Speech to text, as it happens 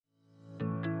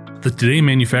The Today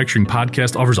Manufacturing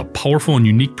podcast offers a powerful and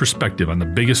unique perspective on the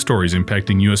biggest stories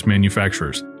impacting U.S.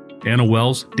 manufacturers. Anna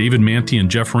Wells, David Mantey,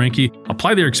 and Jeff Ranke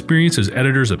apply their experience as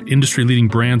editors of industry-leading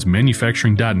brands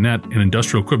Manufacturing.net and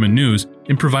Industrial Equipment News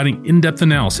in providing in-depth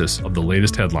analysis of the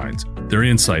latest headlines. Their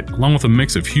insight, along with a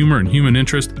mix of humor and human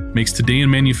interest, makes Today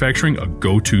in Manufacturing a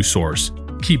go-to source.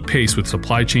 Keep pace with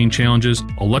supply chain challenges,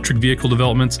 electric vehicle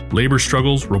developments, labor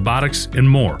struggles, robotics, and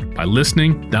more by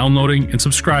listening, downloading, and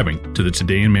subscribing to the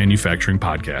Today in Manufacturing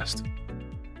podcast.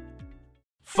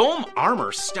 Foam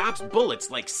armor stops bullets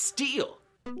like steel.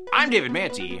 I'm David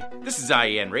Mantey. This is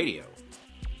IEN Radio.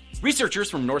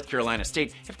 Researchers from North Carolina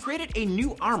State have created a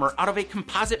new armor out of a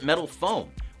composite metal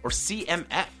foam, or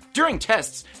CMF. During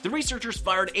tests, the researchers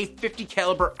fired a 50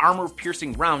 caliber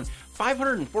armor-piercing round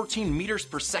 514 meters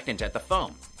per second at the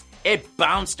foam. It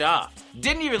bounced off,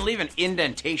 didn't even leave an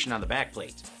indentation on the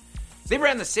backplate. They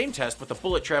ran the same test with a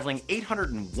bullet traveling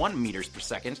 801 meters per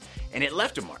second, and it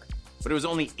left a mark, but it was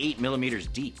only 8 millimeters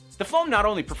deep. The foam not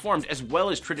only performed as well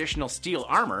as traditional steel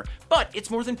armor, but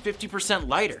it's more than 50%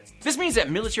 lighter. This means that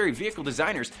military vehicle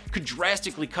designers could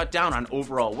drastically cut down on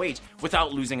overall weight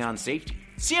without losing on safety.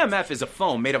 CMF is a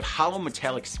foam made of hollow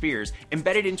metallic spheres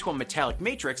embedded into a metallic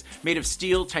matrix made of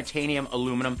steel, titanium,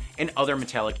 aluminum, and other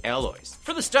metallic alloys.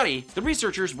 For the study, the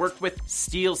researchers worked with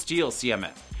steel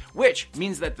CMF, which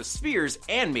means that the spheres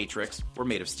and matrix were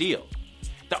made of steel.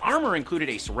 The armor included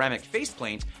a ceramic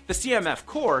faceplate, the CMF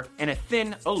core, and a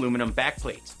thin aluminum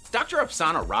backplate. Dr.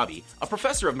 Afsana Rabi, a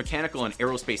professor of mechanical and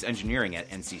aerospace engineering at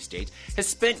NC State, has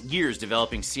spent years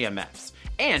developing CMFs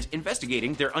and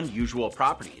investigating their unusual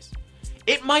properties.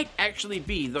 It might actually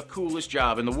be the coolest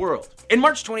job in the world. In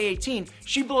March 2018,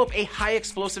 she blew up a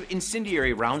high-explosive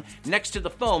incendiary round next to the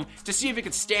foam to see if it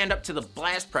could stand up to the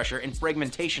blast pressure and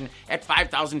fragmentation at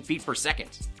 5,000 feet per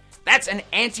second. That's an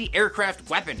anti-aircraft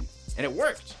weapon, and it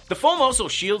worked. The foam also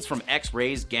shields from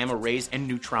X-rays, gamma rays, and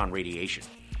neutron radiation.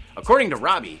 According to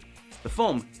Rabi, the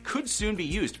foam could soon be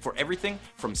used for everything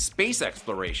from space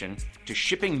exploration to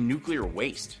shipping nuclear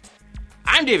waste.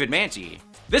 I'm David Mantey.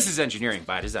 This is Engineering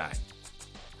by Design.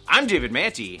 I'm David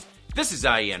Mantey. This is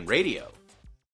IEN Radio.